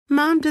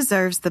Mom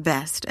deserves the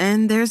best,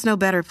 and there's no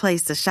better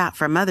place to shop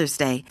for Mother's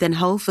Day than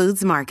Whole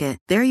Foods Market.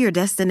 They're your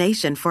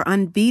destination for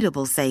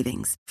unbeatable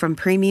savings, from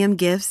premium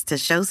gifts to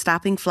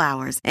show-stopping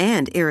flowers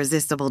and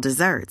irresistible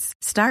desserts.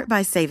 Start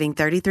by saving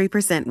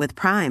 33% with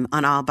Prime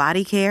on all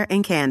body care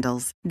and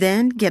candles.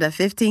 Then get a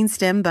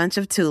 15-stem bunch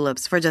of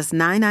tulips for just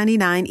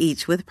 $9.99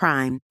 each with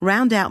Prime.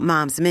 Round out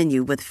Mom's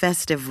menu with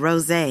festive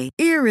rosé,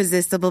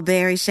 irresistible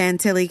berry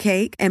chantilly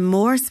cake, and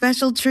more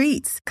special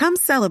treats. Come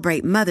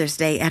celebrate Mother's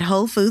Day at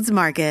Whole Foods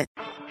Market.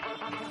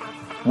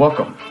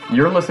 Welcome.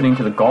 You're listening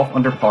to the Golf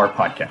Under Par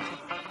podcast.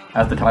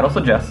 As the title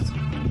suggests,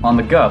 on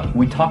the GUP,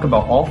 we talk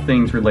about all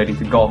things relating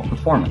to golf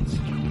performance,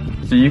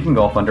 so you can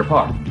golf under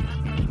par.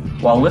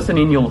 While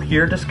listening, you'll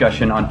hear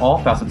discussion on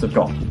all facets of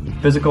golf,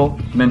 physical,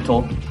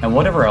 mental, and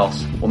whatever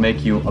else will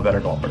make you a better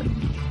golfer.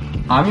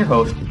 I'm your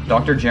host,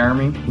 Dr.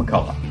 Jeremy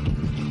McCullough.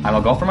 I'm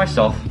a golfer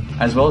myself,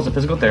 as well as a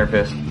physical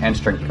therapist and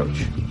strength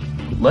coach.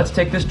 Let's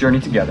take this journey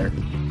together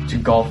to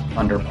golf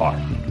under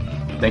par.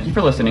 Thank you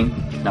for listening.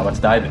 Now let's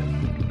dive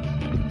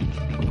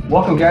in.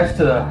 Welcome, guys,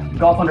 to the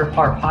Golf Under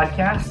Par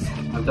podcast.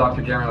 I'm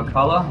Dr. Jeremy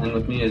McCullough, and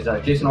with me is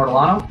Jason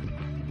Ortolano.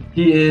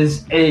 He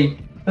is a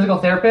physical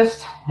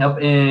therapist up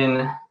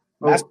in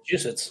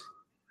Massachusetts.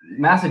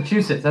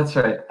 Massachusetts, that's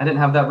right. I didn't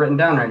have that written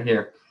down right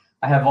here.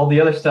 I have all the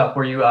other stuff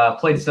where you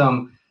played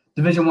some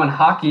Division I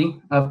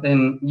hockey up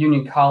in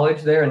Union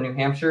College there in New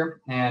Hampshire,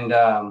 and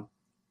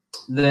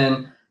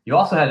then you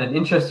also had an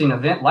interesting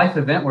life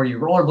event where you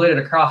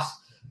rollerbladed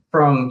across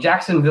from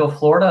Jacksonville,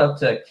 Florida up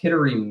to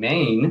Kittery,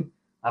 Maine.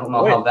 I don't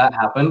know how that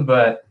happened,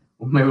 but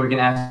maybe we can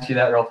ask you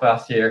that real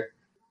fast here.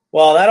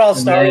 Well, that all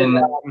started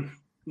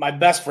my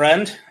best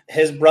friend.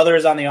 His brother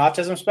is on the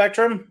autism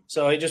spectrum,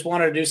 so he just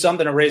wanted to do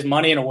something to raise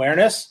money and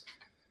awareness.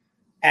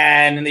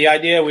 And the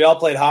idea, we all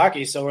played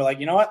hockey, so we're like,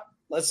 you know what?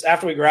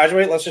 After we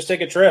graduate, let's just take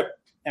a trip.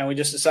 And we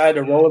just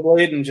decided to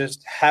rollerblade and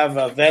just have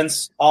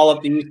events all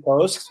up the East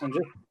Coast. And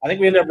I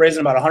think we ended up raising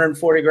about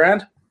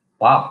 $140,000.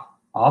 Wow,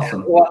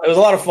 awesome! It was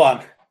a lot of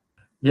fun.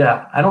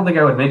 Yeah, I don't think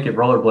I would make it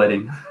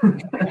rollerblading.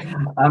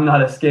 I'm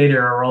not a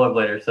skater or a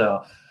rollerblader.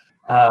 So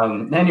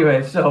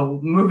anyway, so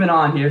moving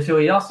on here. So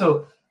he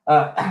also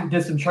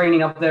did some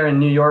training up there in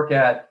New York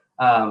at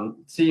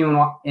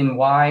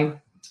CUNY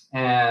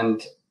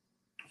and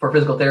for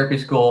physical therapy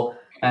school.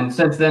 And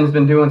since then has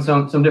been doing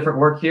some different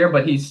work here,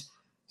 but he's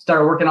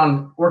started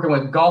working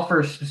with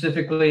golfers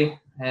specifically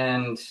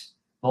and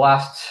the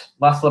last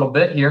little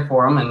bit here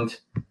for him. And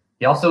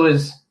he also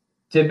is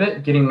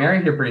tidbit getting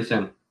married here pretty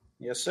soon.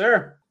 Yes,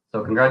 sir.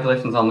 So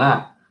congratulations on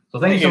that. So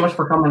thank you so much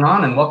for coming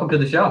on and welcome to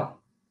the show.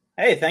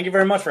 Hey, thank you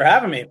very much for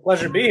having me.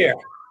 Pleasure to be here.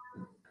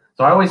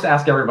 So I always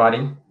ask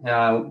everybody,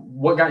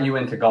 what got you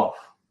into golf?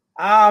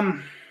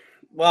 Well,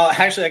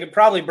 actually, I could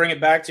probably bring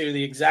it back to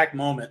the exact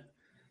moment.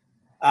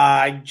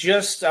 I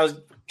was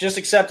just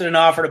accepted an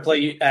offer to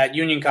play at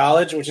Union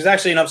College, which is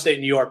actually in upstate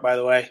New York, by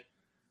the way.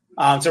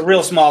 It's a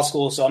real small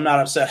school, so I'm not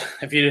upset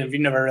if you've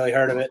never really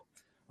heard of it.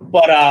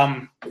 But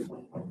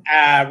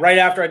right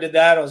after I did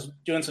that, I was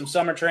doing some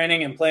summer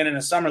training and playing in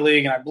a summer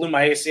league, and I blew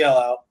my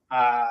ACL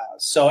out.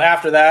 So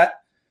after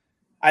that,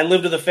 I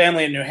lived with a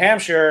family in New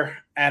Hampshire,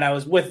 and I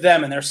was with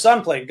them, and their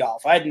son played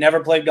golf. I had never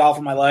played golf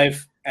in my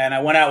life, and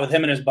I went out with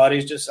him and his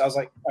buddies.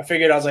 I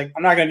figured I'm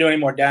not going to do any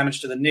more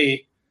damage to the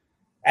knee.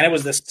 And it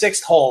was the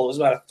sixth hole. It was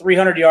about a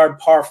 300-yard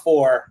par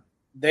 4.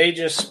 They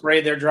just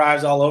sprayed their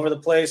drives all over the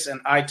place, and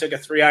I took a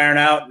 3-iron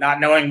out, not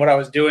knowing what I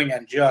was doing,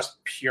 and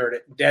just pured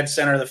it dead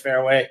center of the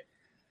fairway.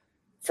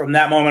 From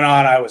that moment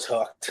on, I was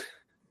hooked,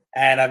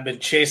 and I've been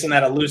chasing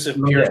that elusive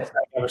pure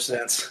ever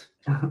since.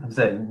 I'm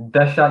saying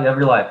best shot of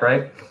your life,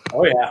 right?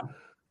 Oh yeah.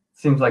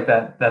 Seems like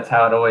that's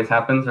how it always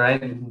happens,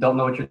 right? You don't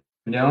know what you're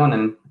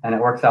doing, and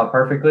it works out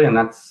perfectly, and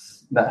that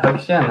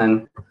hooks you, and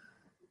then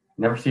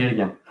never see it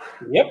again.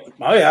 Yep.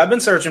 Oh yeah, I've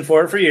been searching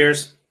for it for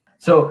years.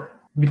 So,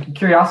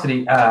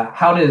 curiosity,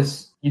 how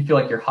does you feel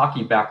like your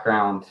hockey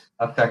background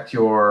affect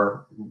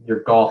your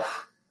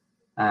golf,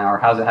 or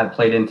how's it had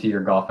played into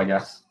your golf, I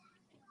guess?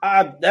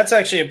 That's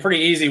actually a pretty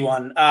easy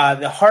one.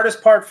 The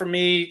hardest part for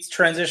me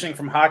transitioning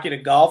from hockey to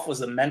golf was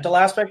the mental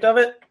aspect of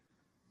it.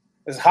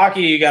 Because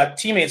hockey, you got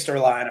teammates to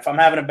rely on. If I'm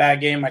having a bad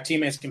game, my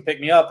teammates can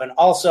pick me up. And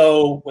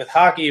also with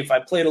hockey, if I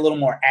played a little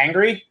more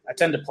angry, I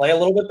tend to play a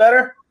little bit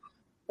better.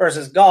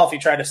 Versus golf, you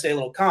try to stay a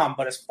little calm.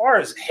 But as far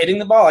as hitting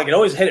the ball, I could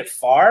always hit it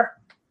far.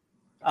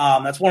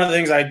 That's one of the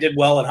things I did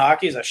well in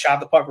hockey is I shot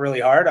the puck really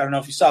hard. I don't know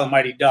if you saw the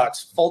Mighty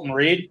Ducks. Fulton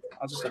Reed,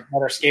 I was just a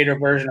better skater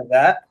version of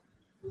that.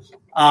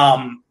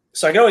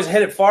 So I could always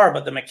hit it far,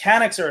 but the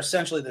mechanics are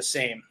essentially the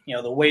same. You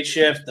know, the weight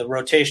shift, the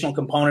rotational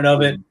component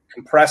of it,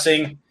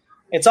 compressing.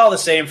 It's all the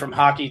same from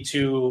hockey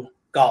to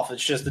golf.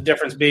 It's just the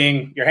difference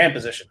being your hand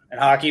position. In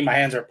hockey, my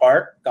hands are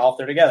apart. Golf,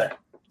 they're together.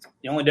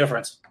 The only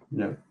difference.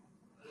 Yeah.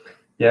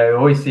 Yeah, I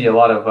always see a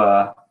lot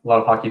of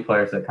hockey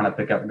players that kind of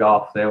pick up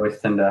golf. They always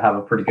tend to have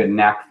a pretty good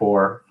knack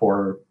for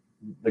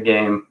the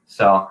game.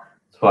 So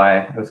that's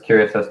why I was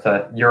curious as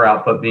to your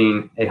output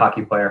being a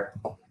hockey player.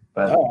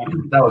 But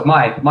that was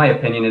my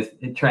opinion. Is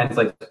it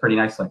translates pretty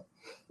nicely.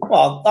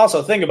 Well,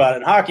 also think about it.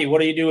 In hockey, what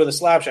do you do with a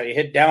slap shot? You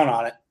hit down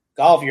on it.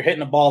 Golf, you're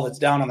hitting a ball that's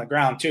down on the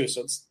ground too.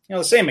 So it's,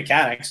 the same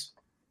mechanics,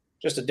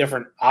 just a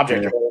different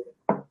object.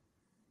 Yeah.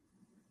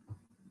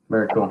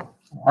 Very cool.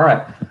 All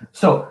right.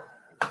 So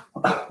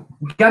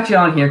got you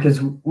on here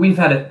because we've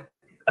had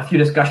a few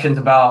discussions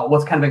about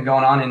what's kind of been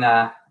going on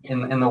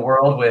in the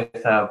world with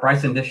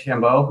Bryson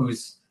DeChambeau,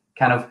 who's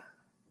kind of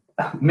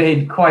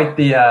made quite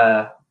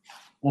the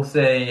we'll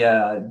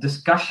say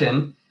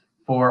discussion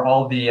for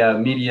all the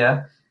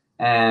media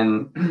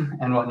and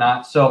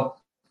whatnot. So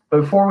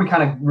before we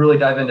kind of really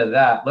dive into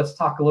that, let's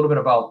talk a little bit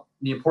about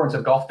the importance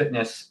of golf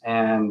fitness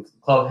and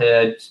club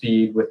head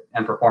speed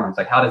and performance.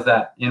 Like, how does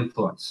that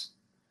influence?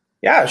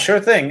 Yeah, sure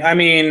thing. I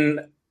mean,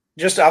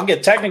 I'll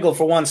get technical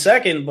for 1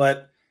 second,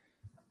 but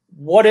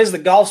what is the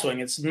golf swing?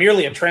 It's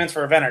merely a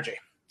transfer of energy.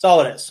 That's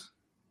all it is.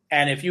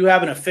 And if you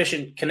have an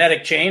efficient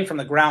kinetic chain from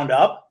the ground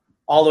up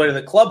all the way to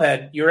the club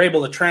head, you're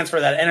able to transfer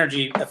that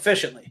energy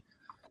efficiently,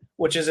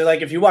 which is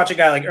like if you watch a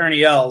guy like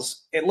Ernie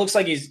Els, it looks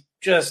like he's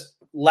just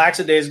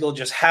lackadaisical,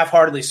 just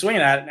half-heartedly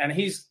swinging at it, and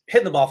he's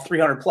hitting the ball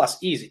 300 plus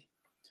easy.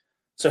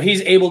 So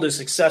he's able to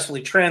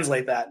successfully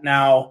translate that.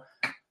 Now,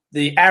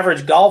 the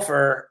average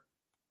golfer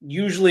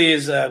usually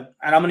is and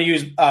I'm going to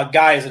use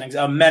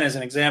men as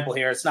an example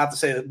here. It's not to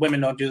say that women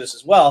don't do this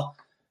as well.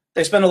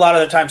 They spend a lot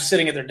of their time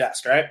sitting at their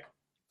desk, right?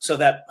 So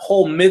that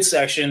whole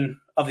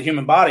midsection of the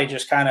human body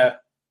just kind of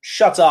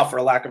shuts off, for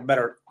a lack of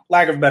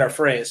better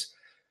phrase.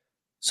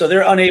 So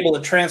they're unable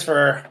to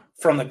transfer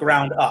from the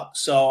ground up.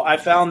 So I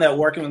found that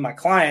working with my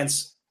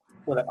clients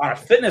on a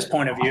fitness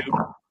point of view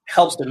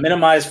helps to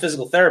minimize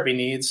physical therapy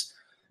needs,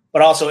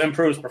 but also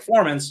improves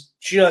performance,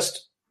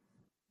 just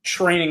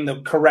training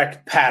the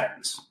correct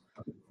patterns.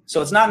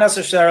 So it's not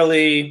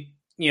necessarily,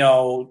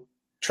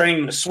 training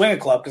them to swing a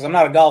club, because I'm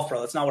not a golf pro.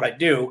 That's not what I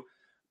do.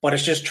 But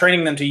it's just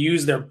training them to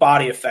use their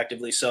body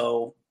effectively.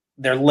 So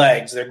their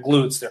legs, their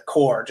glutes, their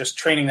core, just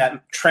training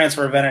that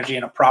transfer of energy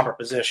in a proper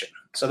position.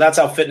 So that's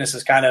how fitness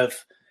has kind of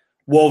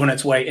woven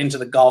its way into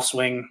the golf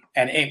swing,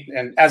 and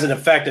as an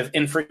effective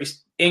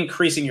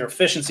increasing your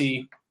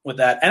efficiency with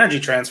that energy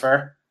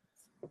transfer,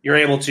 you're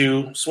able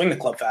to swing the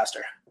club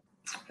faster.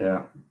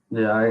 Yeah,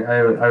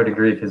 I would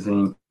agree, because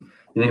you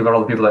think about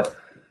all the people that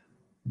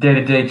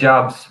day-to-day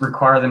jobs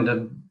require them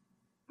to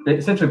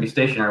essentially be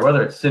stationary,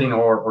 whether it's sitting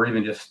or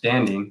even just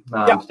standing.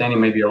 Standing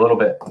may be a little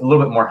bit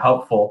more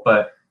helpful,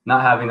 but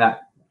not having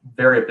that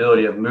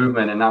variability of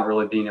movement and not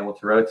really being able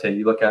to rotate.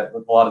 You look at a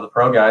lot of the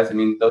pro guys. I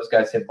mean, those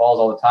guys hit balls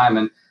all the time,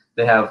 and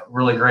they have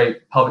really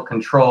great pelvic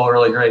control,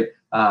 really great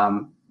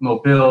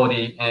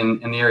mobility in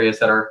the areas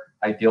that are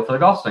ideal for the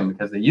golf swing,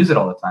 because they use it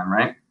all the time,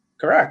 right?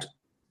 Correct.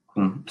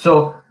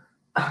 So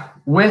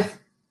with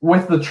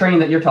the training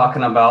that you're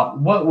talking about,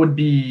 what would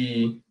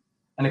be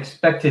an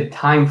expected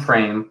time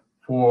frame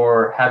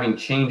for having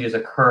changes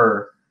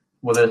occur,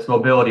 whether it's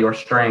mobility or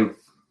strength?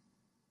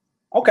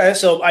 Okay,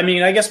 so I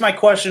mean, I guess my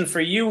question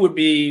for you would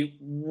be,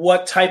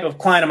 what type of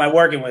client am I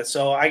working with?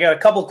 So I got a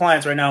couple of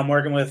clients right now I'm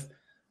working with.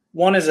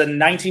 One is a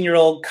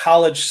 19-year-old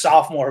college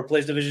sophomore who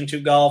plays Division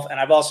II golf, and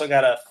I've also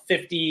got a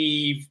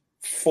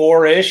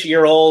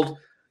 54-ish-year-old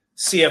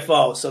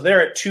CFO. So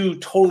they're at two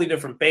totally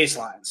different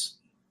baselines.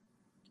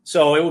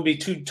 So it would be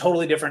two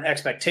totally different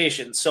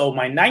expectations. So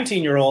my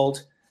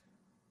 19-year-old,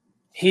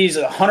 he's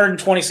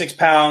 126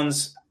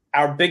 pounds.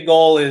 Our big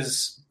goal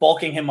is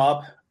bulking him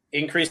up,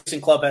 increasing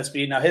club head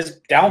speed. Now,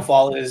 his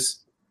downfall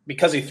is,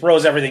 because he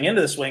throws everything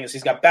into the swing, is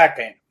he's got back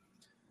pain.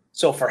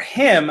 So for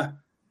him,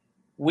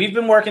 we've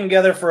been working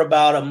together for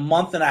about a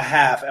month and a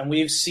half, and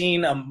we've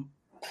seen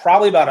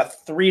probably about a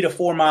 3 to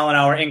 4 mile an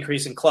hour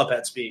increase in club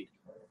head speed.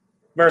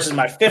 Versus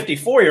my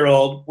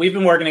 54-year-old, we've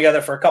been working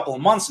together for a couple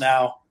of months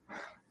now,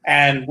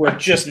 and we're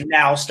just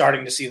now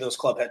starting to see those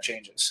club head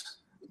changes,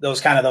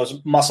 those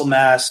muscle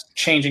mass,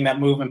 changing that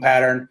movement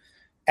pattern.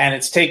 And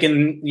it's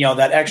taken,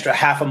 that extra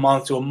half a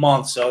month to a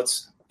month. So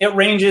it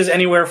ranges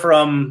anywhere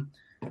from,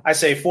 I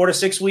say, 4 to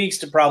 6 weeks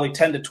to probably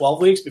 10 to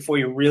 12 weeks before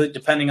you're really,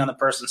 depending on the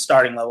person's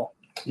starting level.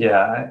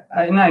 Yeah,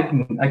 I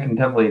can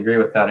definitely agree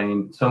with that. I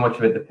mean, so much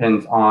of it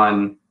depends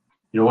on,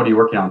 what are you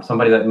working on?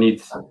 Somebody that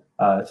needs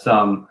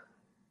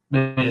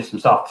maybe just some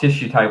soft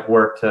tissue type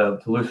work to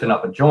loosen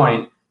up a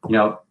joint,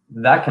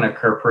 that can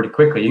occur pretty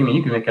quickly. You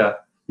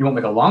won't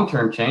make a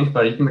long-term change,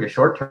 but you can make a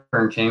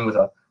short-term change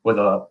with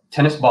a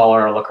tennis ball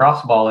or a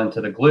lacrosse ball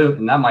into the glute,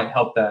 and that might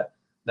help that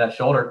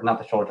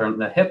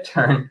the hip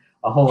turn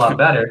a whole lot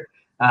better,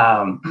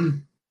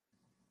 and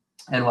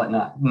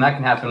whatnot. And that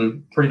can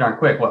happen pretty darn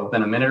quick,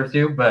 within a minute or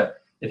two. But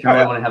if you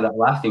really want to have that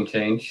lasting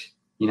change,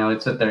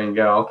 it's sit there and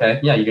go, okay,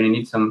 yeah, you're going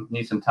to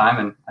need some time.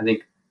 And I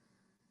think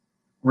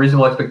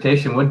reasonable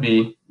expectation would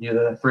be 3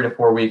 to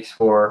 4 weeks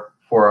for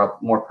a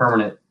more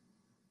permanent.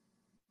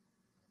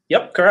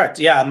 Yep, correct.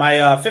 Yeah, my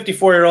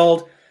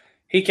 54-year-old,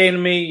 he came to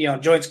me,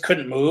 joints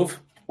couldn't move.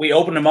 We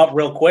opened him up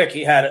real quick.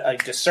 He had a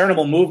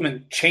discernible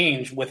movement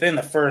change within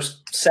the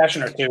first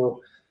session or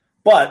two,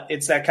 but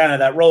it's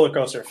that roller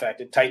coaster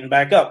effect. It tightened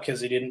back up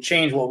because he didn't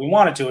change what we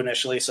wanted to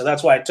initially. So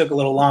that's why it took a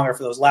little longer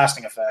for those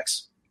lasting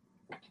effects.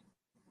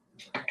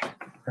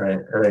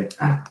 Right.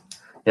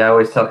 Yeah, I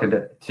always tell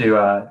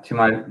to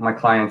my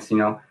clients,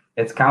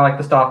 it's kind of like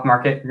the stock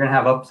market. You're going to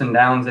have ups and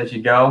downs as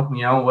you go,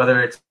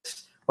 whether it's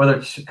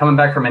coming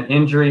back from an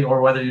injury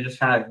or whether you're just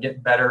trying to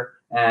get better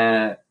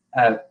at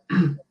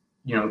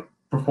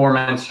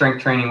performance,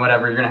 strength training,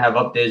 whatever. You're going to have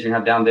up days, you're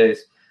going to have down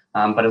days.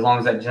 But as long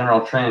as that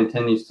general trend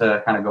continues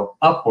to kind of go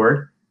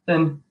upward,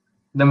 then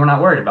we're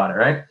not worried about it,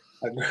 right?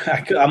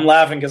 I'm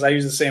laughing because I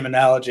use the same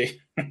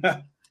analogy.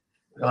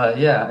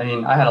 Yeah, I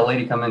mean, I had a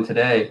lady come in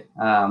today.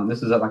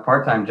 This is at my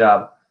part-time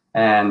job,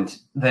 and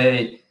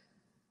they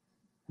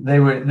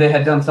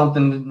had done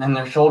something in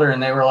their shoulder,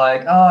 and they were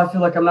like, "Oh, I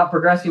feel like I'm not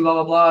progressing, blah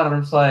blah blah." And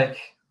I'm just like,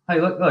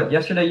 "Hey, look,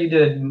 yesterday you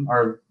did,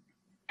 or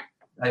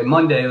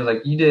Monday it was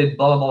like you did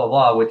blah blah blah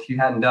blah, which you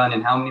hadn't done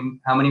in how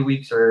many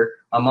weeks or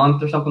a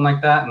month or something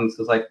like that." And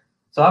so it's like,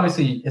 so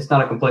obviously it's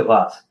not a complete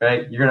loss,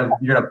 right? You're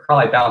gonna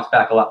probably bounce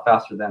back a lot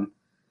faster than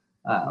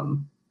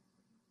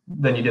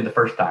you did the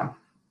first time.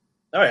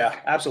 Oh yeah,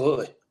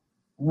 absolutely.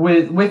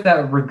 With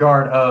that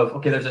regard of,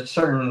 okay, there's a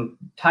certain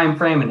time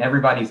frame and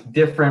everybody's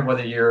different,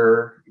 whether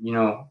you're,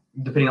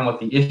 depending on what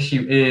the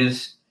issue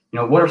is,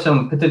 what are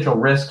some potential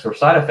risks or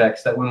side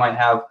effects that we might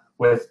have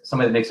with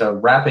somebody that makes a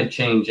rapid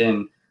change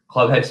in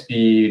club head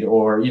speed,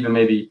 or even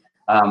maybe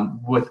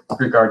with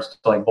regards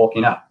to like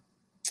bulking up?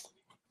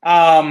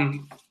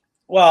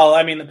 Well,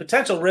 I mean, the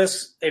potential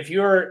risks, if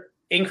you're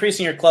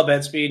increasing your club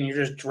head speed and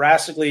you're just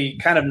drastically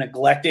kind of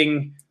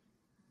neglecting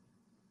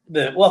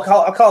I'll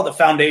call it the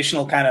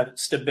foundational kind of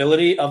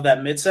stability of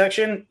that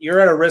midsection, you're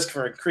at a risk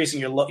for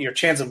increasing your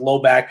chance of low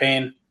back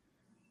pain.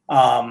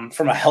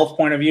 From a health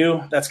point of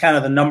view, that's kind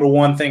of the number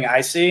one thing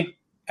I see.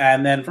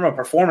 And then from a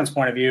performance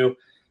point of view,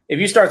 if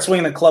you start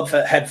swinging the club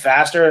head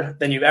faster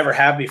than you've ever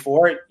have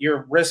before,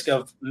 your risk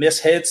of miss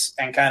hits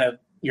and kind of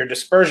your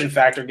dispersion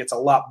factor gets a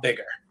lot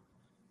bigger.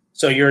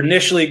 So you're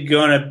initially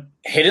going to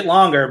hit it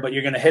longer, but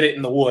you're going to hit it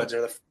in the woods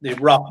or the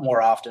rough more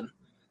often.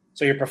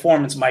 So your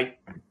performance might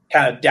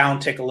kind of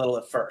downtick a little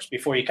at first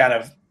before you kind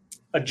of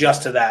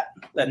adjust to that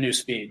new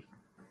speed.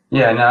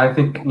 Yeah, no, I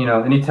think,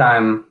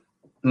 anytime,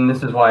 and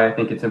this is why I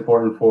think it's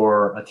important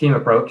for a team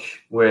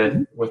approach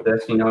with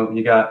this,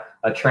 you got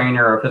a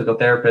trainer or a physical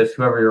therapist,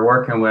 whoever you're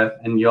working with,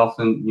 and you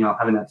also,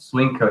 having that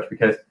swing coach,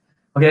 because,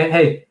 okay,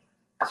 hey,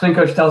 swing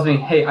coach tells me,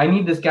 hey, I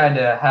need this guy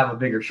to have a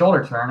bigger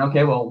shoulder turn.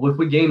 Okay, well, if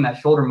we gain that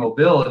shoulder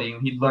mobility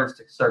and he learns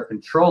to start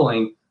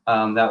controlling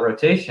that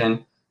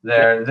rotation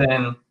there,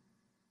 then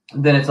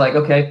it's like,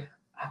 okay,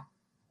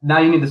 now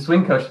you need the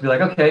swing coach to be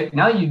like, okay,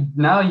 now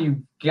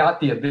you got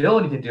the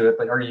ability to do it,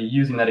 but are you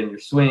using that in your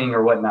swing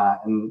or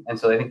whatnot? And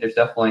so I think there's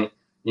definitely,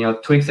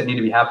 tweaks that need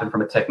to be happening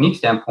from a technique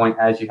standpoint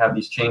as you have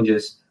these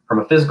changes from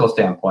a physical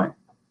standpoint.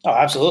 Oh,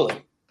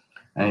 absolutely.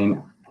 I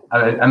mean,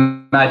 I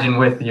imagine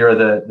with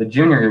the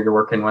junior you're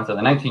working with, or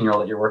the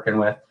 19-year-old that you're working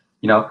with,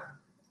 2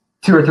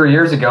 or 3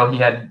 years ago, he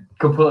had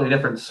completely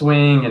different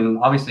swing and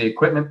obviously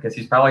equipment, because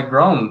he's probably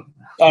grown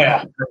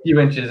a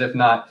few inches, if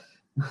not.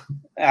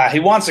 He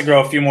wants to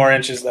grow a few more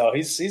inches, though.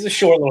 He's a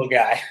short little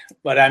guy,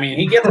 but I mean,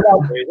 he gets it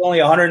out there. He's only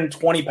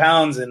 120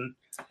 pounds, and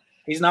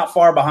he's not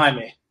far behind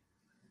me.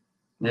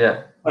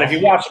 Yeah. But if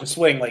you watch him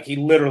swing, like, he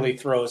literally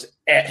throws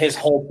his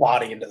whole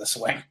body into the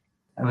swing.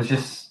 I was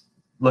just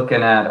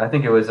looking at, I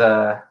think it was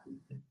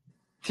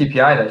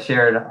TPI that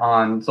shared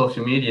on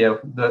social media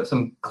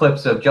some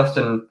clips of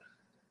Justin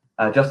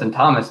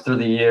Thomas through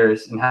the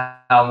years, and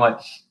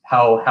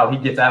how he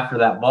gets after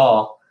that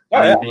ball,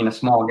 being a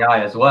small guy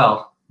as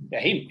well. Yeah,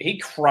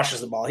 he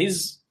crushes the ball.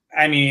 He's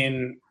got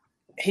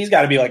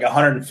to be like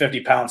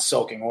 150 pounds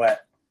soaking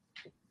wet.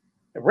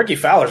 Ricky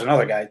Fowler's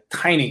another guy,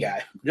 tiny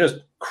guy, just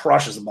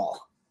crushes the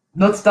ball.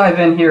 Let's dive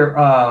in here.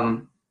 I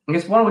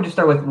guess why don't we just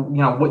start with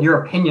what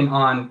your opinion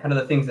on kind of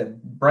the things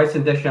that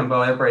Bryson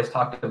DeChambeau, everybody's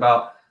talked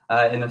about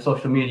in the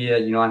social media,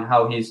 on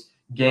how he's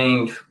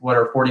gained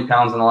 40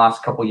 pounds in the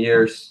last couple of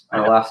years,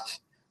 or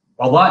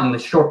a lot in the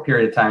short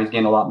period of time. He's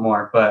gained a lot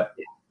more, but.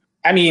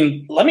 I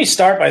mean, let me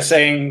start by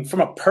saying,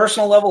 from a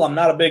personal level, I'm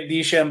not a big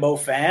DeChambeau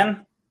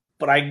fan,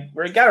 but I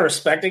got to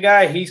respect the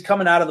guy. He's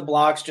coming out of the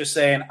blocks just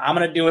saying, I'm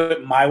going to do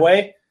it my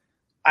way.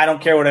 I don't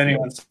care what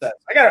anyone says.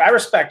 I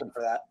respect him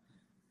for that.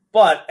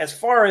 But as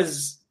far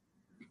as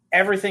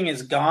everything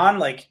is gone,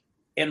 like,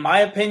 in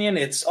my opinion,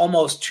 it's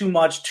almost too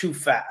much too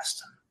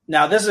fast.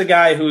 Now, this is a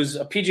guy who's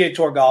a PGA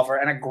Tour golfer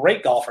and a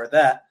great golfer at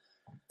that,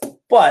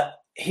 but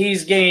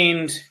he's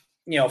gained –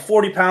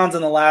 40 pounds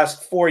in the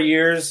last 4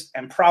 years,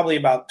 and probably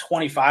about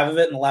 25 of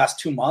it in the last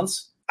 2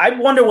 months. I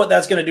wonder what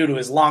that's going to do to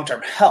his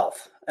long-term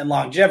health and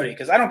longevity,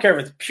 because I don't care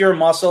if it's pure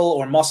muscle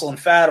or muscle and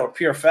fat or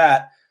pure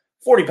fat.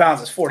 40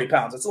 pounds is 40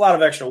 pounds. It's a lot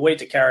of extra weight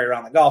to carry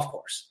around the golf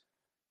course.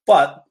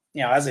 But,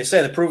 as they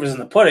say, the proof is in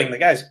the pudding. The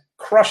guy's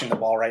crushing the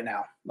ball right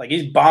now. Like,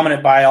 he's bombing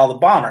it by all the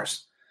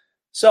bombers.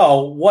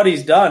 So what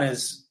he's done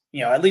is,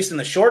 at least in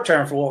the short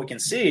term, for what we can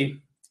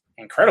see,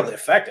 incredibly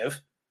effective.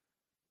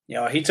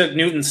 He took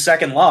Newton's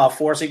second law,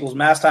 force equals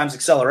mass times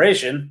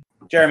acceleration.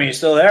 Jeremy, you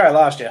still there? I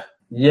lost you.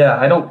 Yeah,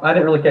 I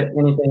didn't really catch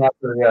anything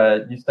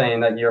after you saying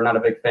that you're not a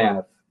big fan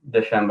of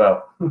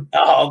DeChambeau.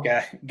 Oh,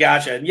 okay.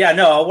 Gotcha. Yeah,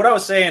 no, what I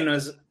was saying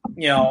was,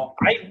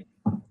 I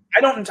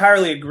don't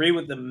entirely agree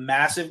with the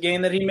massive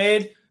gain that he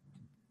made,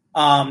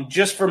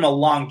 just from a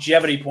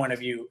longevity point of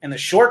view. In the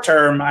short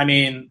term, I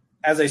mean,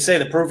 as they say,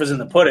 the proof is in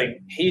the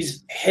pudding.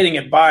 He's hitting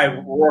it by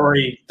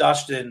Rory,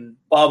 Dustin,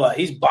 Bubba.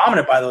 He's bombing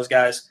it by those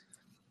guys.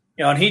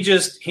 You know, and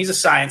he's a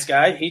science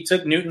guy. He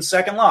took Newton's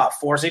second law,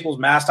 force equals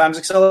mass times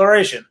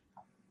acceleration.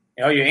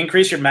 You know, you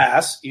increase your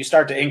mass, you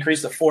start to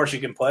increase the force you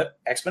can put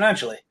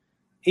exponentially.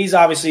 He's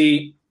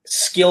obviously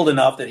skilled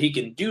enough that he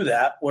can do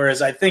that,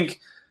 whereas I think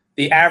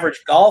the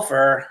average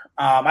golfer,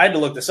 I had to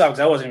look this up because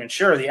I wasn't even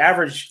sure, the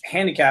average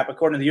handicap,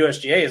 according to the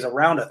USGA, is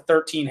around a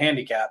 13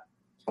 handicap.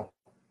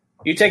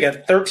 You take a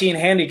 13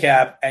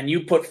 handicap and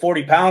you put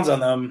 40 pounds on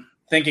them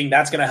thinking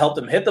that's going to help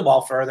them hit the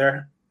ball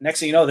further. Next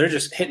thing you know, they're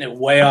just hitting it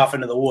way off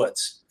into the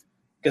woods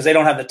because they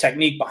don't have the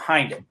technique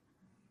behind it.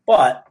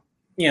 But,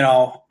 you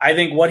know, I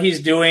think what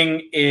he's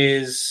doing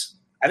is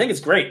 – I think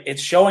it's great.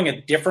 It's showing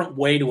a different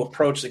way to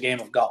approach the game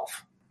of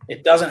golf.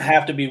 It doesn't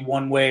have to be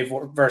one way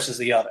versus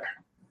the other.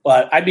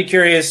 But I'd be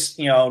curious,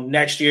 you know,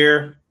 next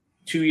year,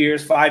 2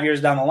 years, 5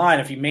 years down the line,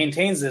 if he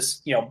maintains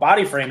this, you know,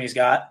 body frame he's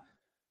got,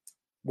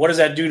 what does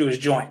that do to his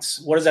joints?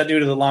 What does that do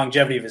to the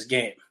longevity of his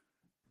game?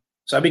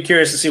 So I'd be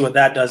curious to see what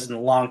that does in the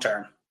long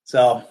term.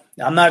 So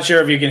I'm not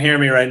sure if you can hear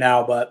me right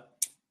now, but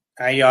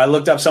I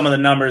looked up some of the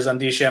numbers on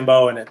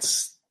DeChambeau, and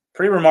it's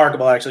pretty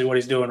remarkable actually what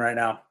he's doing right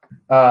now.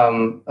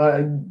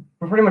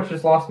 Pretty much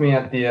just lost me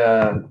at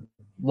the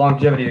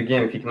longevity of the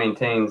game if he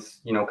maintains,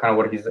 you know, kind of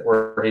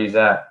where he's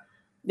at.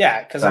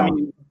 Yeah, because I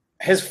mean,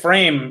 his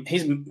frame,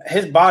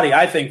 his body,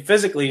 I think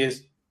physically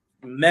is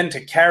meant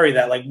to carry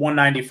that like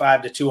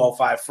 195 to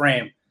 205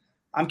 frame.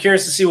 I'm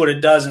curious to see what it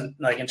does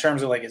in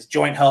terms of like his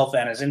joint health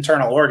and his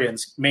internal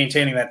organs,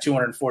 maintaining that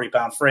 240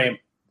 pound frame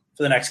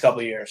for the next couple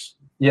of years.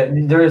 Yeah,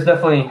 there is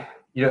definitely,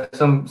 you know,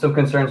 some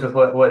concerns with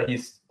what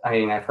he's. I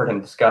mean, I've heard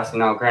him discuss. And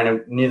now,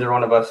 granted, neither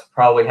one of us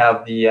probably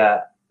have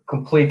the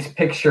complete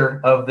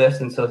picture of this,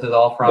 and so this is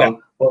all from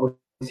what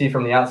we see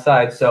from the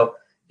outside. So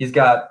he's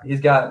got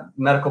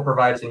medical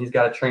providers and he's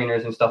got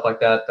trainers and stuff like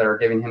that that are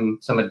giving him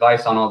some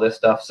advice on all this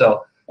stuff.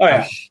 So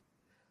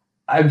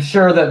I'm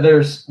sure that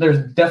there's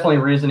definitely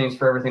reasonings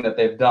for everything that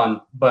they've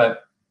done.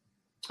 But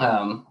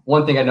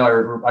one thing I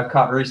know I've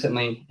caught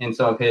recently in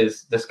some of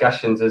his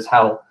discussions is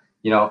how,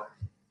 you know,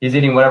 he's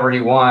eating whatever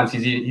he wants.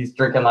 He's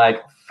drinking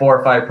like 4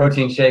 or 5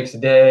 protein shakes a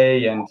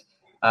day and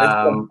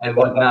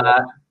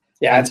whatnot.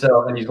 Yeah.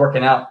 And he's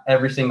working out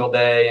every single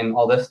day and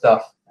all this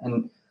stuff.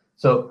 And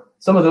so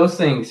some of those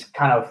things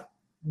kind of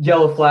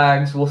yellow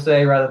flags, we'll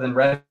say, rather than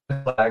red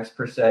flags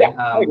per se,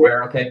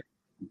 where, okay,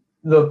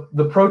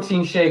 the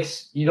protein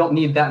shakes, you don't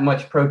need that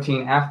much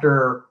protein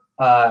after,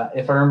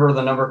 if I remember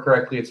the number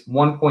correctly, it's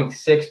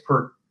 1.6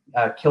 per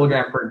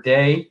kilogram per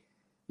day.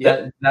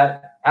 Yep.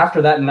 That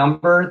after that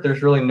number,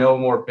 there's really no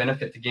more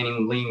benefit to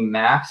gaining lean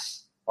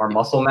mass or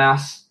muscle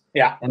mass.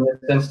 Yeah. In this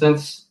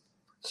instance.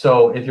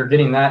 So if you're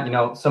getting that, you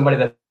know, somebody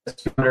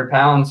that's 200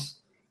 pounds,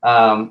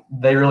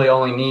 they really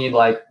only need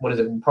like, what is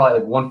it? Probably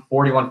like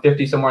 140,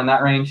 150, somewhere in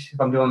that range. If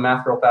I'm doing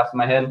math real fast in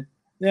my head.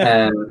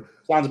 Yeah. And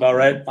sounds about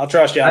right. I'll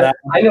trust you on that.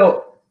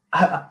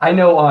 I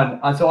know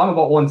on, so I'm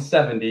about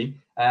 170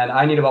 and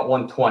I need about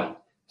 120.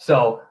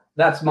 So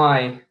that's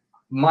my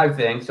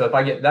thing. So if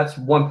I get, that's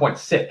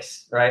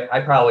 1.6, right?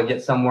 I probably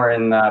get somewhere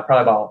in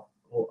probably about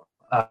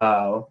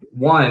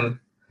 1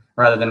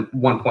 rather than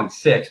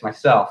 1.6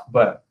 myself.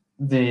 But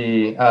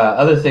the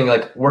other thing,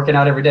 like working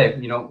out every day,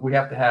 you know, we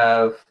have to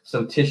have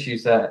some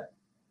tissues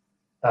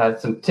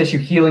some tissue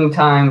healing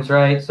times,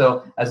 right?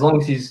 So as long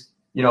as he's,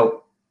 you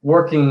know,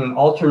 working,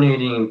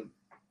 alternating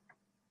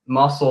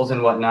muscles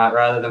and whatnot,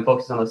 rather than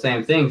focus on the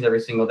same things every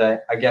single day,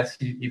 I guess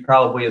he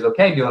probably is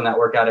okay doing that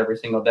workout every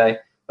single day.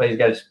 But he's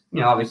got to,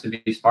 you know,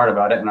 obviously be smart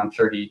about it, and I'm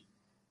sure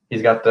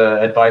he's got the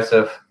advice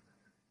of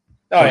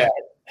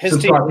his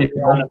team on it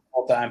the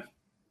whole time.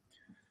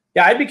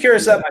 Yeah, I'd be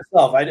curious that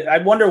myself. I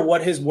wonder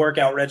what his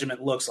workout regimen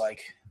looks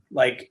like.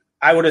 Like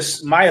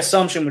my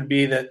assumption would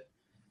be that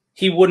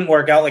he wouldn't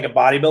work out like a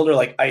bodybuilder,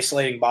 like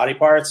isolating body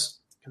parts.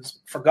 Because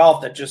for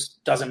golf, that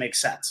just doesn't make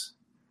sense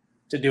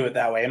to do it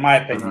that way, in my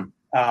opinion.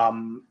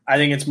 Mm-hmm. I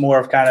think it's more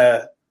of kind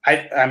of.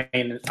 I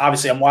mean,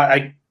 obviously,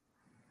 I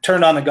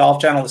turned on the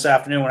Golf Channel this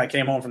afternoon when I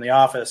came home from the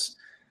office,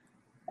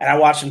 and I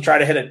watched him try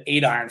to hit an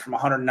 8-iron from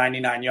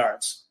 199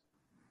 yards.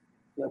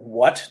 Like,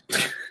 what?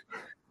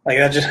 Like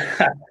that just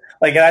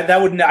like I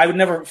would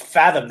never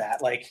fathom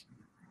that. Like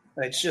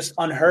it's just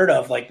unheard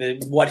of. Like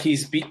what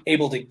he's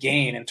able to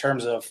gain in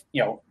terms of,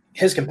 you know,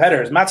 his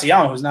competitors.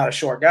 Matsuyama, who's not a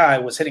short guy,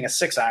 was hitting a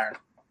 6-iron.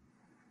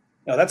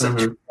 You know, that's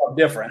a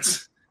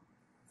difference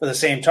for the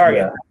same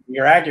target. Yeah.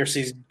 Your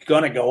accuracy is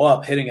going to go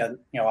up hitting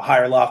a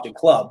higher lofted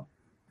club.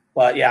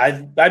 But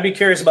yeah, I'd be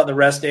curious about the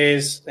rest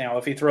days. You know,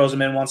 if he throws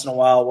them in once in a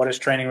while, what his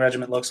training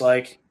regimen looks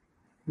like.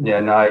 Yeah,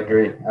 no, I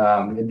agree.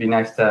 It'd be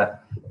nice to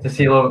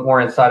see a little bit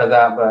more inside of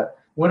that, but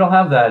we don't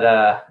have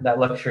that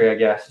luxury, I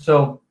guess.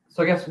 So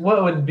I guess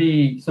what would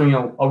be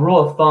a rule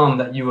of thumb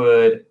that you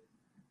would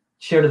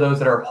share to those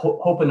that are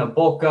hoping to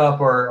bulk up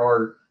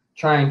or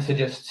trying to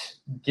just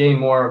gain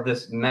more of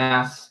this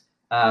mass,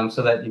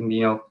 so that you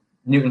can,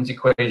 Newton's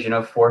equation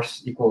of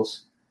force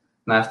equals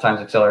mass times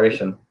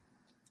acceleration.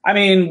 I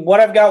mean, what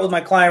I've got with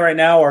my client right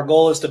now, our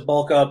goal is to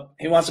bulk up.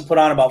 He wants to put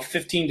on about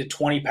 15 to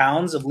 20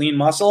 pounds of lean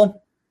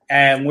muscle,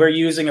 and we're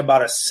using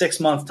about a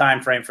 6-month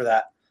time frame for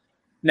that.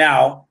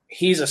 Now,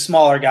 he's a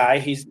smaller guy.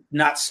 He's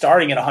not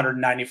starting at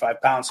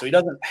 195 pounds, so he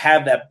doesn't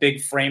have that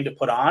big frame to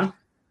put on.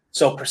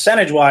 So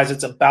percentage-wise,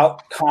 it's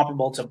about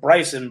comparable to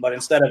Bryson, but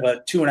instead of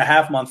a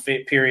 2.5-month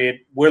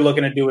period, we're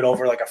looking to do it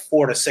over like a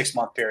 4 to 6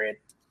 month period.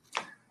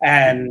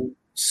 And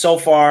so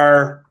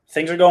far,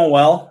 things are going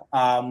well.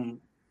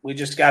 We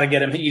just got to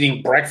get him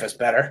eating breakfast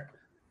better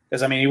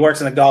because, I mean, he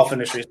works in the golf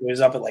industry, so he's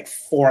up at like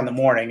 4 in the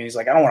morning, and he's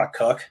like, I don't want to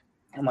cook.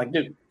 I'm like,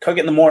 dude, cook it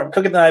in the morning,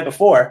 cook it the night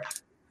before.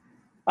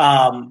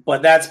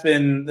 But that's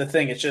been the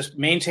thing. It's just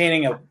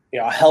maintaining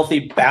a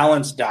healthy,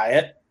 balanced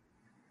diet,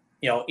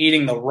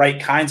 eating the right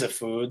kinds of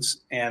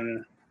foods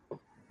and,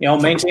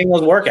 maintaining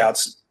those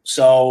workouts.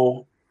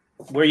 So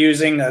we're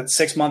using a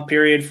 6-month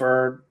period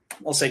for,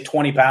 let's say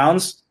 20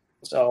 pounds.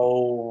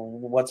 So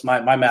what's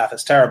my math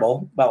is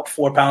terrible. About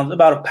 4 pounds,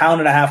 about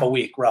 1.5 pounds a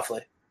week,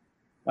 roughly.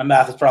 My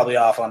math is probably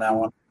off on that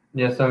one.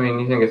 Yeah. So, I mean,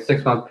 you think a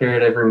 6-month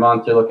period every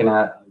month, you're looking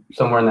at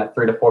somewhere in that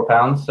 3 to 4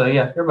 pounds. So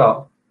yeah, you're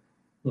about,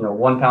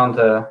 1 pound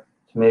to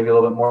maybe a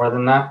little bit more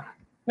than that.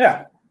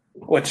 Yeah.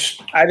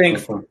 Which I think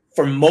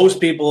for most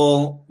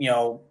people,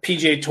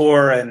 PGA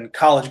Tour and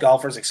college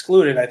golfers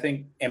excluded, I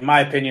think, in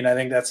my opinion, I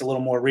think that's a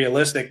little more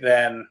realistic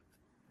than,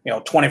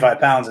 25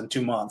 pounds in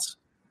 2 months.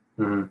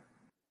 Mm-hmm.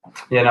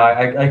 Yeah, no,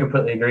 I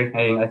completely agree.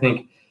 I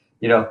think,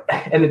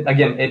 and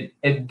again,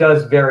 it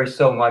does vary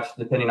so much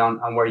depending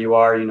on where you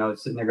are,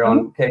 sitting there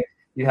going, okay,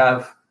 you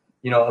have,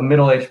 a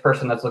middle-aged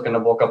person that's looking to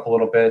bulk up a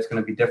little bit. It's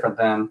going to be different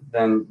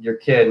than your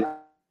kid.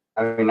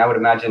 I mean, I would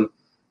imagine,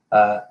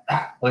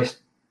 at least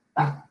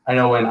I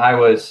know when I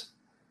was,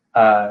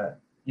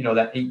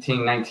 that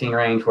 18, 19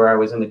 range where I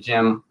was in the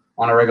gym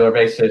on a regular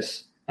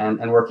basis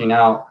and working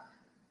out,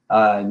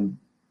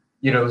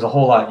 it was a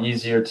whole lot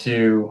easier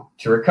to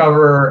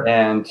recover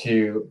and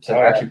to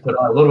actually put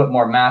a little bit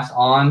more mass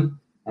on.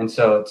 And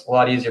so it's a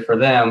lot easier for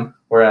them.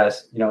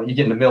 Whereas, you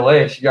get into middle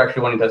age, you're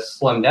actually wanting to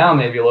slim down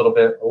maybe a little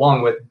bit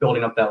along with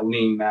building up that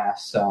lean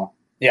mass. So,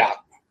 yeah.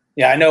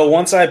 Yeah, I know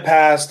once I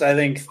passed, I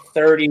think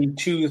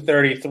 32,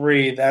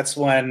 33, that's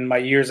when my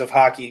years of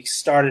hockey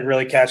started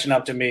really catching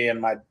up to me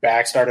and my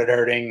back started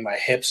hurting, my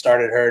hips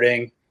started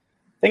hurting.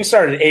 Things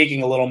started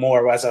aching a little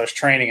more as I was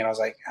training, and I was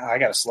like, I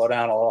got to slow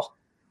down a little.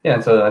 Yeah,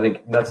 and so I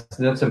think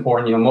that's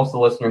important. Most of the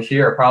listeners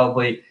here are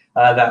probably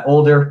that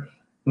older,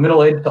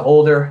 middle-aged to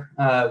older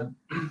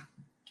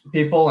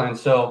people, and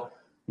so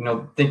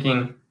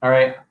thinking, all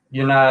right,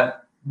 you're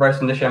not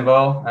Bryson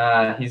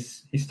DeChambeau.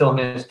 He's still in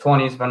his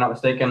 20s, if I'm not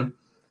mistaken.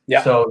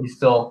 Yeah. So he's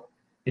still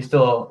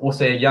we'll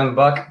say a young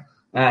buck,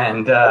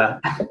 and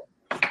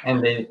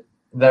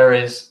there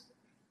is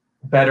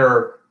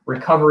better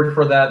recovery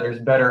for that. There's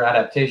better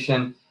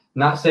adaptation.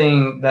 Not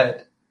saying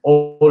that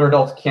older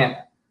adults can't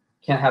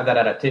have that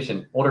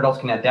adaptation. Older adults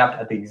can adapt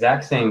at the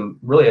exact same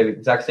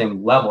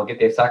level, get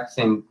the exact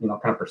same,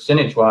 kind of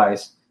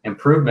percentage-wise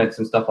improvements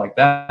and stuff like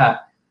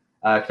that,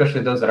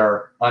 especially those that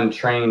are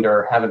untrained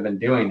or haven't been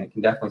doing it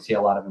can definitely see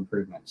a lot of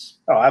improvements.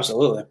 Oh,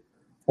 absolutely.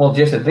 Well,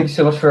 Jason, thank you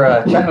so much for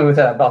chatting with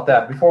us about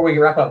that. Before we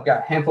wrap up, I've got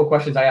a handful of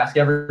questions I ask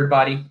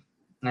everybody.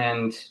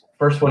 And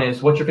first one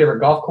is, what's your favorite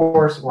golf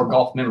course or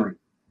golf memory?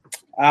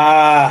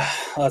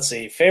 Let's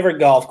see. Favorite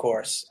golf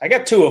course. I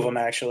got 2 of them,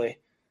 actually.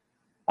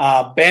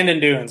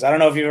 Bandon Dunes. I don't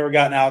know if you've ever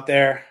gotten out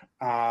there.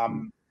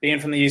 Being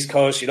from the East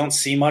Coast, you don't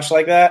see much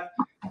like that.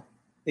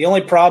 The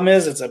only problem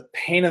is it's a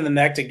pain in the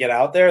neck to get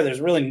out there.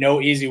 There's really no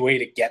easy way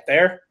to get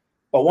there.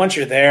 But once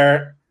you're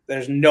there,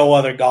 there's no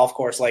other golf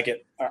course like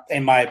it,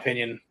 in my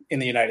opinion, in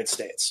the United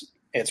States.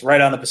 It's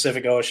right on the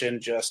Pacific Ocean,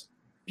 just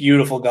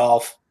beautiful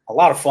golf, a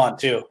lot of fun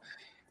too.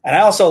 And I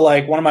also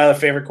like one of my other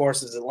favorite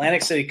courses,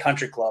 Atlantic City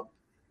Country Club,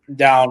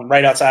 down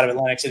right outside of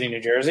Atlantic City,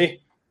 New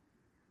Jersey.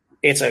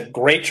 It's a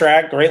great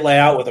track, great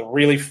layout with a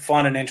really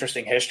fun and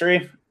interesting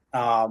history.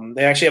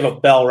 They actually have a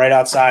bell right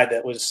outside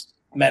that was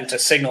meant to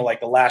signal like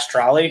the last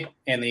trolley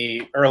in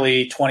the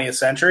early 20th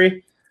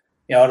century,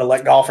 to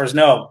let golfers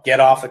know,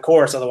 get off the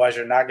course, otherwise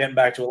you're not getting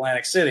back to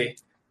Atlantic City.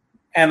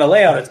 And the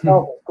layout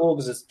itself is cool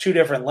because it's 2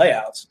 different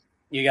layouts.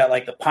 You got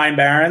like the Pine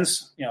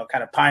Barrens,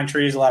 kind of pine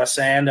trees, a lot of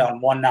sand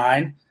on 1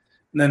 9.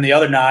 And then the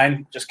other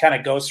 9 just kind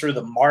of goes through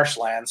the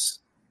marshlands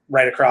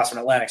right across from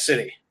Atlantic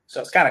City.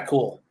 So it's kind of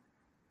cool.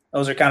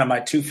 Those are kind of my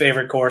 2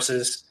 favorite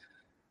courses.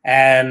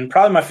 And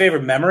probably my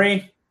favorite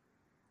memory,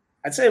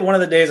 I'd say one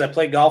of the days I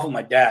played golf with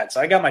my dad. So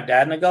I got my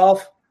dad into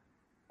golf,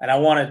 and I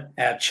wanted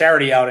to have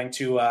charity outing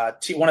to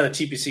one of the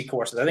TPC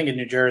courses, I think in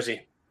New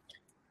Jersey.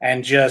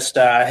 And just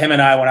him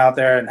and I went out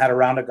there and had a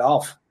round of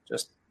golf,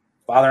 just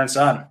father and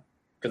son.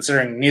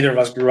 Considering neither of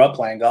us grew up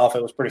playing golf,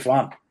 it was pretty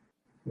fun.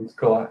 It's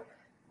cool.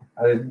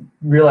 I was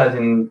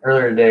realizing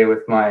earlier today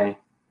with my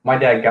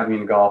dad got me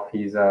into golf.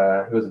 He was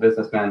a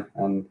businessman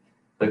and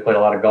he played a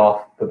lot of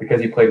golf. But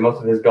because he played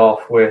most of his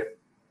golf with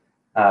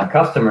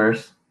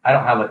customers, I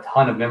don't have a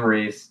ton of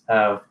memories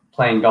of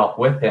playing golf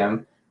with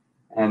him.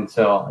 And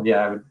so,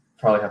 yeah, I would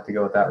probably have to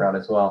go with that route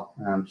as well,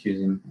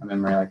 choosing a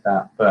memory like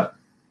that. But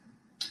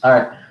All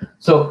right.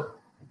 So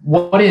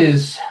what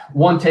is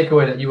one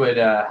takeaway that you would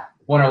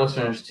want our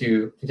listeners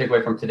to take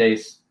away from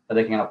today's that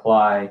they can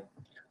apply?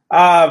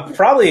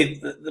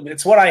 Probably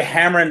it's what I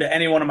hammer into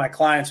any one of my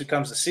clients who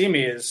comes to see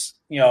me is,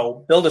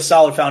 build a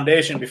solid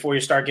foundation before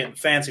you start getting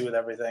fancy with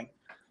everything.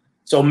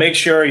 So make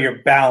sure your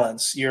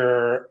balance,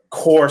 your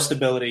core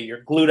stability,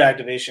 your glute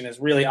activation is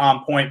really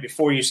on point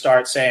before you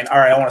start saying, all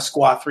right, I want to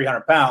squat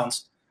 300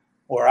 pounds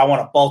or I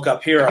want to bulk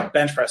up here or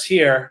bench press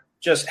here.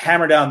 Just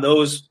hammer down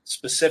those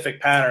specific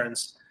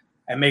patterns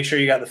and make sure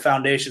you got the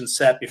foundation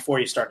set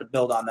before you start to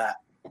build on that.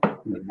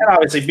 And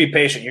obviously be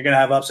patient. You're going to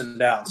have ups and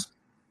downs.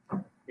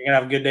 You're going to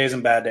have good days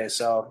and bad days.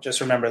 So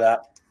just remember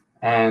that.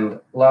 And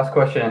last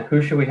question,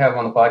 who should we have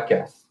on the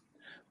podcast?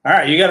 All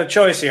right, you got a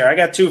choice here. I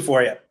got two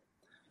for you.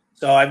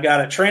 So I've got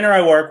a trainer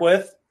I work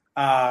with,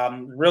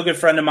 real good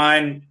friend of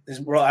mine.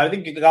 I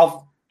think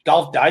Golf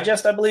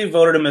Digest, I believe,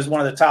 voted him as one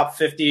of the top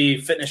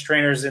 50 fitness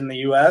trainers in the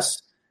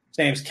U.S. His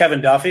name's Kevin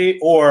Duffy.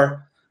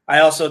 Or I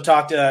also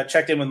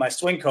checked in with my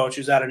swing coach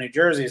who's out of New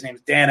Jersey. His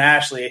name's Dan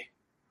Ashley.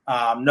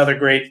 Another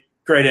great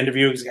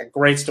interview. He's got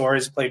great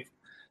stories. I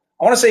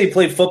want to say he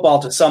played football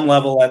to some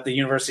level at the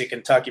University of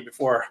Kentucky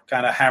before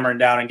kind of hammering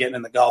down and getting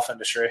in the golf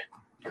industry.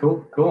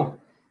 Cool.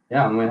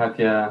 Yeah, I'm going to have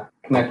to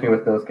connect me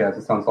with those guys.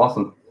 It sounds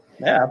awesome.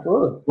 Yeah,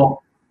 absolutely.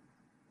 Well,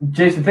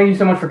 Jason, thank you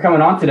so much for coming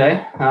on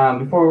today.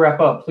 Before we wrap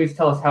up, please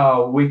tell us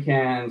how we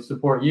can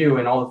support you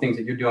and all the things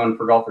that you're doing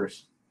for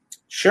golfers.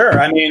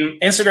 Sure. I mean,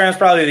 Instagram is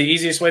probably the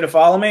easiest way to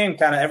follow me and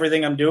kind of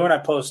everything I'm doing. I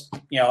post,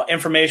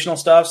 informational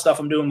stuff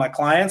I'm doing with my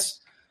clients.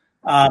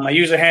 My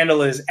user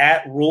handle is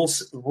at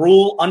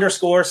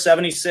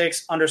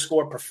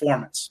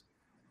rule_76_performance.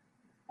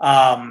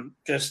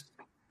 Just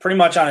pretty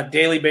much on a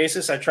daily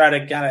basis, I try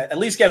to kind of at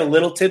least get a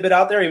little tidbit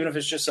out there, even if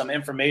it's just some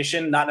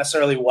information, not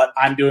necessarily what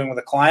I'm doing with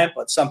a client,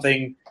 but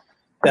something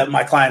that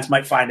my clients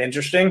might find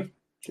interesting.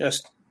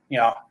 Just,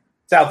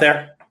 it's out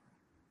there.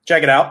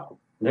 Check it out.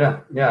 Yeah.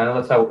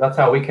 That's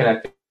how we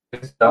connected.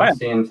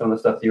 Seeing some of the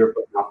stuff that you were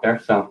putting out there.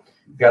 So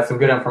you've got some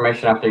good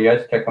information out there, you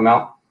guys. Check them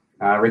out.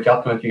 Reach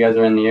out to them if you guys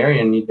are in the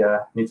area and need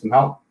some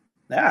help.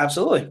 Yeah,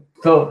 absolutely.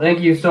 So thank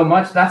you so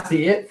much. That's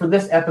it for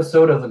this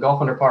episode of the Golf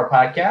Under Par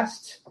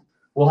podcast.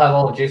 We'll have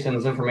all of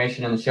Jason's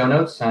information in the show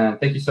notes. And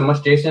thank you so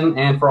much, Jason,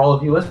 and for all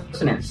of you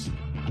listeners.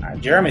 All right,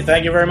 Jeremy,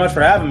 thank you very much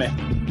for having me.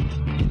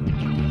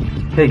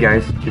 Hey,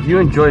 guys, if you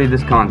enjoyed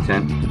this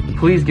content,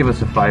 please give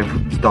us a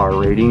 5-star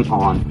rating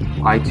on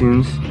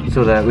iTunes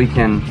so that we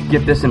can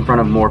get this in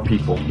front of more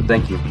people.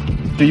 Thank you.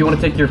 Do you want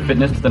to take your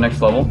fitness to the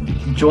next level?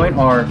 Join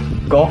our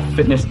Golf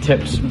Fitness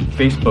Tips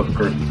Facebook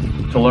group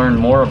to learn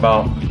more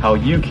about how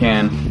you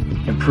can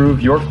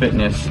improve your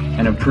fitness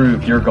and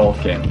improve your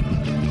golf game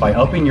by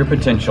upping your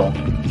potential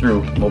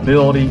through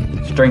mobility,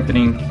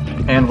 strengthening,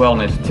 and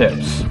wellness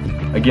tips.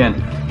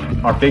 Again,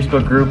 our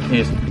Facebook group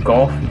is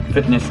Golf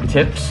Fitness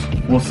Tips.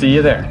 We'll see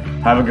you there.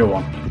 Have a good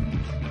one.